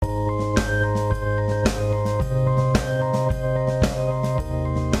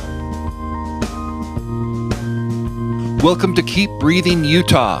Welcome to Keep Breathing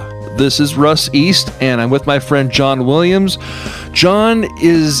Utah. This is Russ East, and I'm with my friend John Williams. John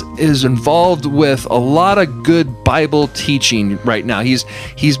is involved with a lot of good Bible teaching right now. He's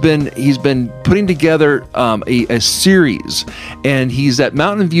been putting together a series, and he's at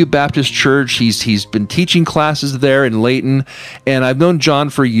Mountain View Baptist Church. He's been teaching classes there in Layton, and I've known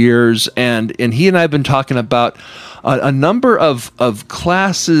John for years, and he and I have been talking about a number of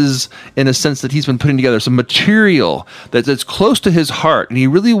classes, in a sense, that he's been putting together, some material that's close to his heart, and he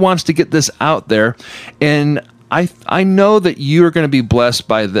really wants to get this out there. And I know that you are going to be blessed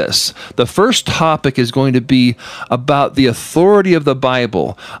by this. The first topic is going to be about the authority of the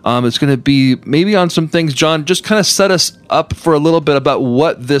Bible. It's going to be maybe on some things. John, just kind of set us up for a little bit about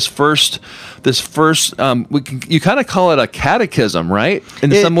what you kind of call it a catechism, right?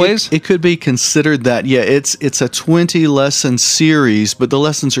 In some ways, it could be considered that. Yeah, it's a 20-lesson series, but the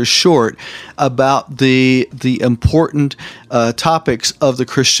lessons are short, about the important topics of the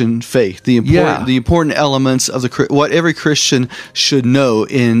Christian faith, the important elements of what every Christian should know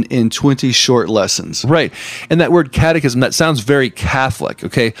in 20 short lessons. Right. And that word catechism, that sounds very Catholic,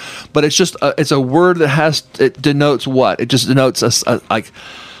 okay? But it's just it's a word that it denotes what? It just denotes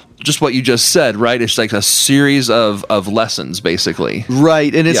just what you just said, right? It's like a series of lessons, basically.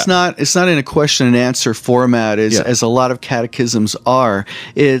 Right, and it's not in a question and answer format as a lot of catechisms are.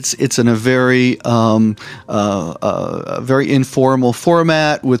 It's in a very very informal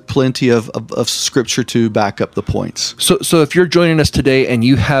format with plenty of scripture to back up the points. So if you're joining us today and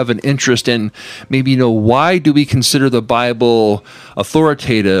you have an interest in maybe why do we consider the Bible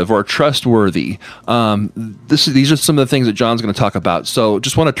authoritative or trustworthy, these are some of the things that John's going to talk about. So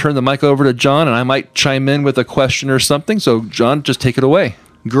just want to turn the mic over to John, and I might chime in with a question or something. So John, just take it away.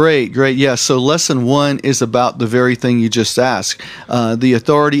 Great. Yeah, so lesson 1 is about the very thing you just asked, the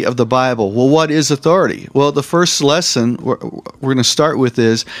authority of the Bible. Well, what is authority? Well, the first lesson we're going to start with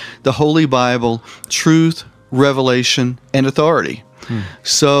is the Holy Bible, truth, revelation, and authority.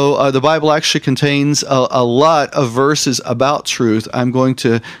 So the Bible actually contains a lot of verses about truth. I'm going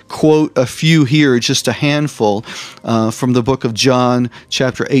to quote a few here, just a handful, from the book of John,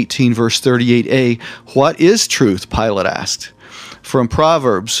 chapter 18, verse 38a. What is truth? Pilate asked. From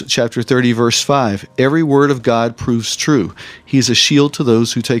Proverbs, chapter 30, verse 5, every word of God proves true. He is a shield to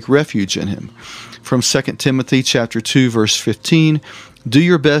those who take refuge in him. From 2 Timothy, chapter 2, verse 15, do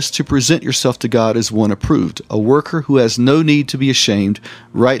your best to present yourself to God as one approved, a worker who has no need to be ashamed,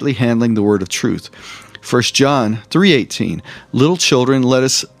 rightly handling the word of truth. 1 John 3:18, little children, let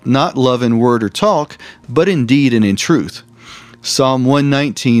us not love in word or talk, but in deed and in truth. Psalm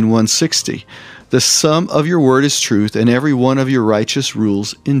 119, 160, the sum of your word is truth, and every one of your righteous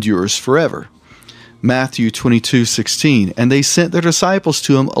rules endures forever. Matthew 22:16, and they sent their disciples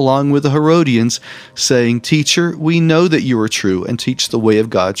to him along with the Herodians, saying, Teacher, we know that you are true and teach the way of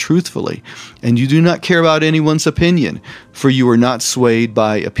God truthfully, and you do not care about anyone's opinion, for you are not swayed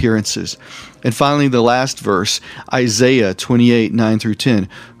by appearances. And finally, the last verse, Isaiah 28, 9 through 10.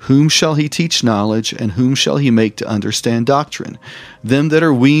 Whom shall he teach knowledge, and whom shall he make to understand doctrine? Them that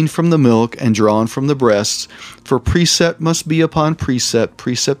are weaned from the milk and drawn from the breasts. For precept must be upon precept,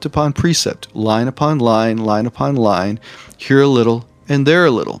 precept upon precept, line upon line, line upon line, here a little and there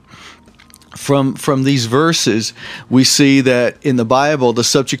a little. From these verses, we see that in the Bible, the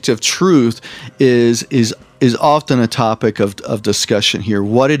subject of truth is often a topic of discussion here,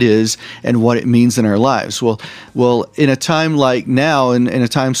 what it is and what it means in our lives. Well, in a time like now, and in a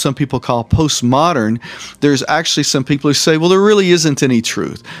time some people call postmodern, there's actually some people who say, well, there really isn't any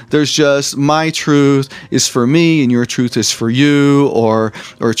truth. There's just my truth is for me and your truth is for you, or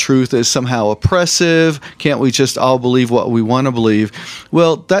truth is somehow oppressive. Can't we just all believe what we want to believe?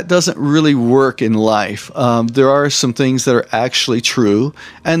 Well, that doesn't really work in life. There are some things that are actually true,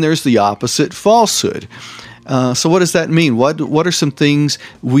 and there's the opposite, falsehood. So what does that mean? What are some things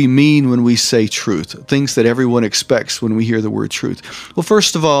we mean when we say truth? Things that everyone expects when we hear the word truth. Well,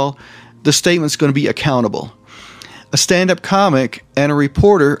 first of all, the statement's going to be accountable. A stand-up comic and a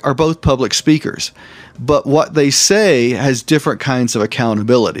reporter are both public speakers, but what they say has different kinds of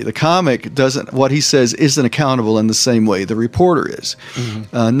accountability. The comic what he says isn't accountable in the same way the reporter is.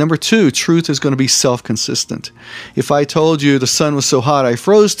 Mm-hmm. Number 2, truth is going to be self-consistent. If I told you the sun was so hot I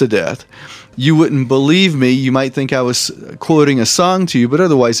froze to death, you wouldn't believe me. You might think I was quoting a song to you, but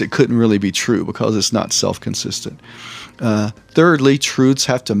otherwise it couldn't really be true because it's not self-consistent. Thirdly, truths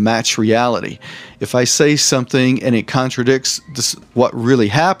have to match reality. If I say something and it contradicts what really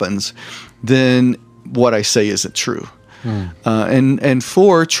happens, then what I say isn't true. And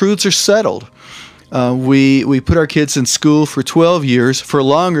 4, truths are settled. We put our kids in school for 12 years, for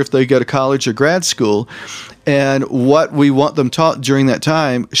longer if they go to college or grad school, And what we want them taught during that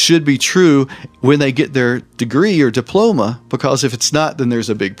time should be true when they get their degree or diploma, because if it's not, then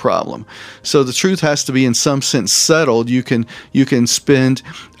there's a big problem. So the truth has to be in some sense settled. You can spend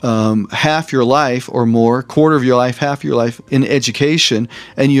half your life or more, quarter of your life, half your life in education,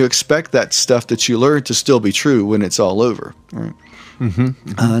 and you expect that stuff that you learned to still be true when it's all over. Right?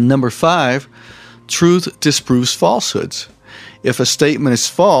 Number 5, truth disproves falsehoods. If a statement is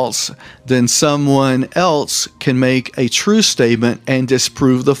false, then someone else can make a true statement and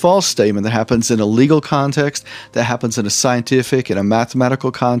disprove the false statement. That happens in a legal context, that happens in a scientific and a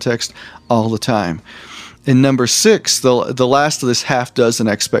mathematical context all the time. And number 6, the last of this half dozen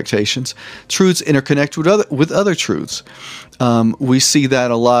expectations, truths interconnect with other truths. We see that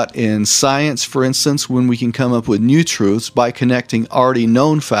a lot in science, for instance, when we can come up with new truths by connecting already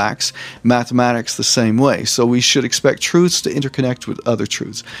known facts. Mathematics the same way. So we should expect truths to interconnect with other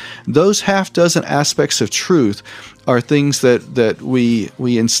truths. Those half dozen aspects of truth are things that we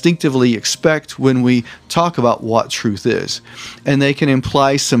instinctively expect when we talk about what truth is. And they can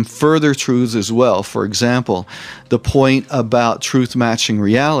imply some further truths as well. For example, the point about truth matching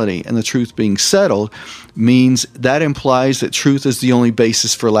reality and the truth being settled means that implies that truth is the only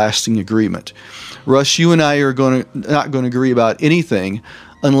basis for lasting agreement. Russ, you and I are not going to agree about anything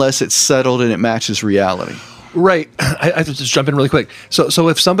unless it's settled and it matches reality. Right. I have to just jump in really quick. So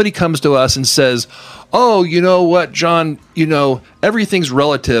if somebody comes to us and says, "Oh, you know what, John, everything's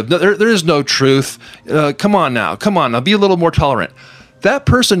relative. No, there is no truth. Come on now, be a little more tolerant." That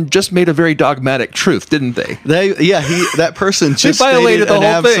person just made a very dogmatic truth, didn't they? That person just violated the whole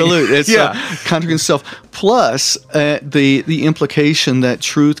absolute thing. It's contradicting itself. Plus, the implication that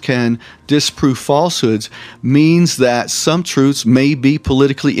truth can disprove falsehoods means that some truths may be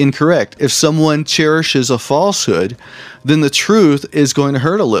politically incorrect. If someone cherishes a falsehood, then the truth is going to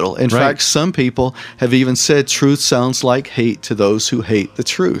hurt a little. In fact, some people have even said truth sounds like hate to those who hate the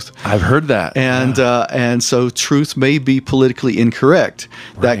truth. I've heard that. And so truth may be politically incorrect.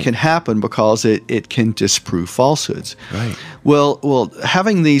 That can happen because it can disprove falsehoods. Right. Well,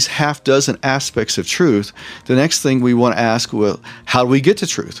 having these half dozen aspects of truth, the next thing we want to ask, how do we get to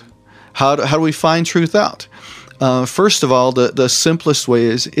truth? How do we find truth out? First of all, the simplest way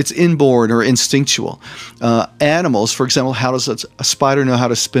is it's inborn or instinctual. Animals, for example, how does a spider know how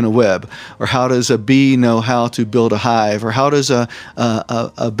to spin a web? Or how does a bee know how to build a hive? Or how does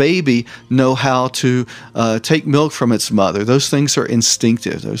a baby know how to take milk from its mother? Those things are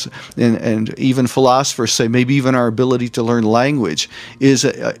instinctive. And even philosophers say maybe even our ability to learn language is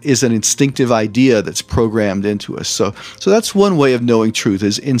an instinctive idea that's programmed into us. So that's one way of knowing truth,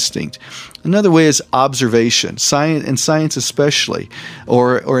 is instinct. Another way is observation. Science especially,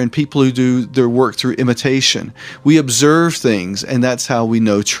 or in people who do their work through imitation. We observe things, and that's how we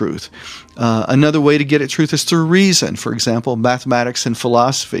know truth. Another way to get at truth is through reason. For example, mathematics and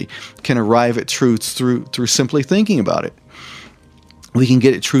philosophy can arrive at truths through simply thinking about it. We can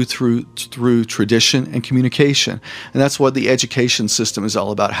get at truth through tradition and communication. And that's what the education system is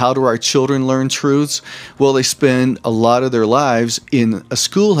all about. How do our children learn truths? Well, they spend a lot of their lives in a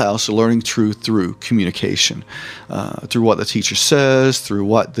schoolhouse learning truth through communication, through what the teacher says, through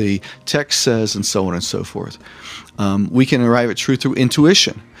what the text says, and so on and so forth. We can arrive at truth through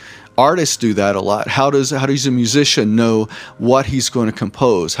intuition. Artists do that a lot. How does a musician know what he's going to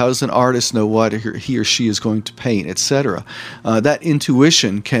compose? How does an artist know what he or she is going to paint, etc.? That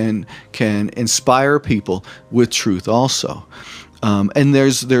intuition can inspire people with truth also. And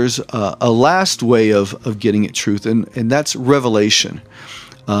there's a last way of getting at truth, and that's revelation.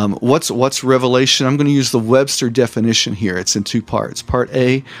 What's revelation? I'm going to use the Webster definition here. It's in 2 parts. Part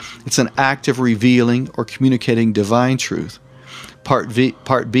A, it's an act of revealing or communicating divine truth. Part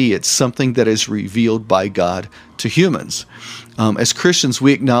B, it's something that is revealed by God to humans. As Christians,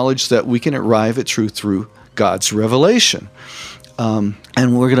 we acknowledge that we can arrive at truth through God's revelation. And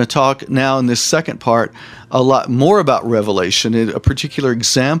we're going to talk now in this second part a lot more about revelation, a particular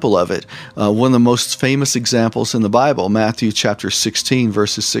example of it. One of the most famous examples in the Bible, Matthew chapter 16,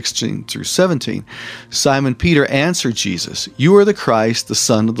 verses 16 through 17. Simon Peter answered Jesus, "You are the Christ, the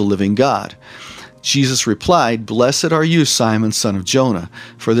Son of the living God." Jesus replied, "Blessed are you, Simon, son of Jonah,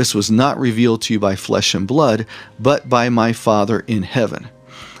 for this was not revealed to you by flesh and blood, but by my Father in heaven."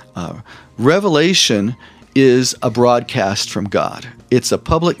 Revelation is a broadcast from God. It's a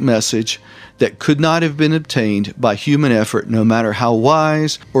public message that could not have been obtained by human effort, no matter how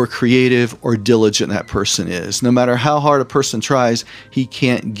wise or creative or diligent that person is. No matter how hard a person tries, he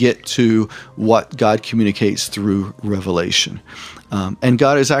can't get to what God communicates through revelation. And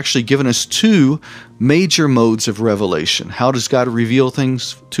God has actually given us two major modes of revelation. How does God reveal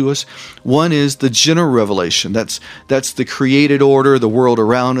things to us? One is the general revelation. That's the created order, the world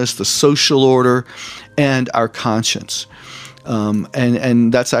around us, the social order, and our conscience.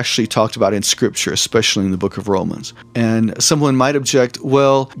 And that's actually talked about in Scripture, especially in the book of Romans. And someone might object,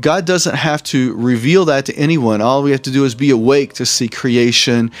 well, God doesn't have to reveal that to anyone. All we have to do is be awake to see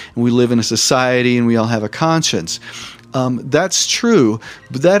creation, and we live in a society, and we all have a conscience. That's true,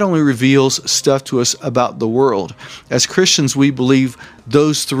 but that only reveals stuff to us about the world. As Christians, we believe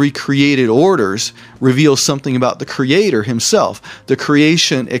those three created orders reveal something about the Creator himself. The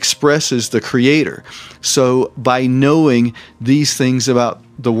creation expresses the Creator. So by knowing these things about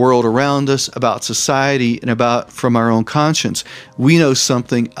the world around us, about society, and about from our own conscience, we know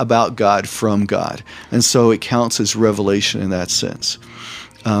something about God from God. And so it counts as revelation in that sense.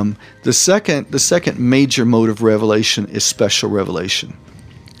 The second major mode of revelation is special revelation.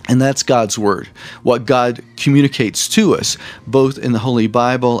 And that's God's Word, what God communicates to us, both in the Holy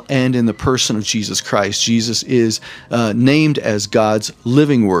Bible and in the person of Jesus Christ. Jesus is named as God's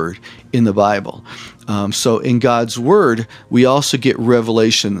living Word in the Bible. So in God's Word, we also get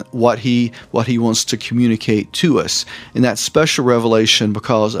revelation, what He wants to communicate to us. And that's special revelation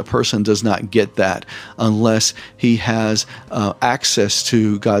because a person does not get that unless he has access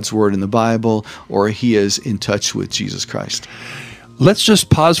to God's Word in the Bible or he is in touch with Jesus Christ. Let's just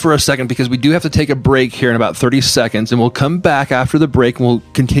pause for a second because we do have to take a break here in about 30 seconds, and we'll come back after the break and we'll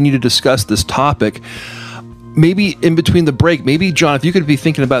continue to discuss this topic. Maybe in between the break, maybe, John, if you could be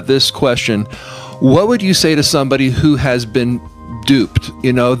thinking about this question, what would you say to somebody who has been duped?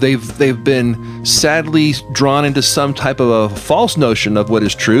 You know, they've been sadly drawn into some type of a false notion of what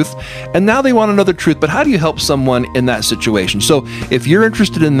is truth, and now they want to know the truth, but how do you help someone in that situation? So if you're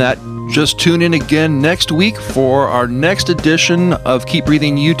interested in that, just tune in again next week for our next edition of Keep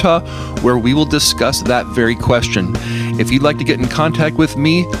Breathing Utah, where we will discuss that very question. If you'd like to get in contact with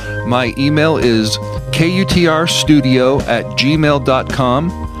me, my email is kutrstudio@gmail.com,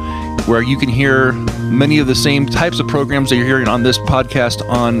 where you can hear many of the same types of programs that you're hearing on this podcast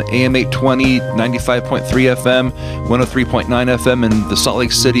on AM 820, 95.3 FM, 103.9 FM in the Salt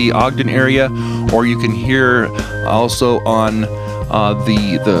Lake City, Ogden area, or you can hear also on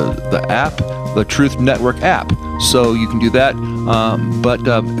the app, the Truth Network app. So you can do that. But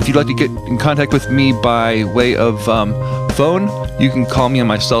if you'd like to get in contact with me by way of phone, you can call me on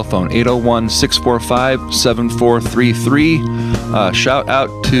my cell phone, 801-645-7433. Shout out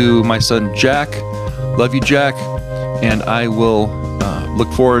to my son, Jack. Love you, Jack. And I will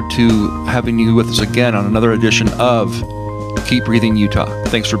look forward to having you with us again on another edition of Keep Breathing Utah.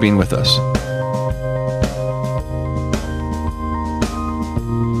 Thanks for being with us.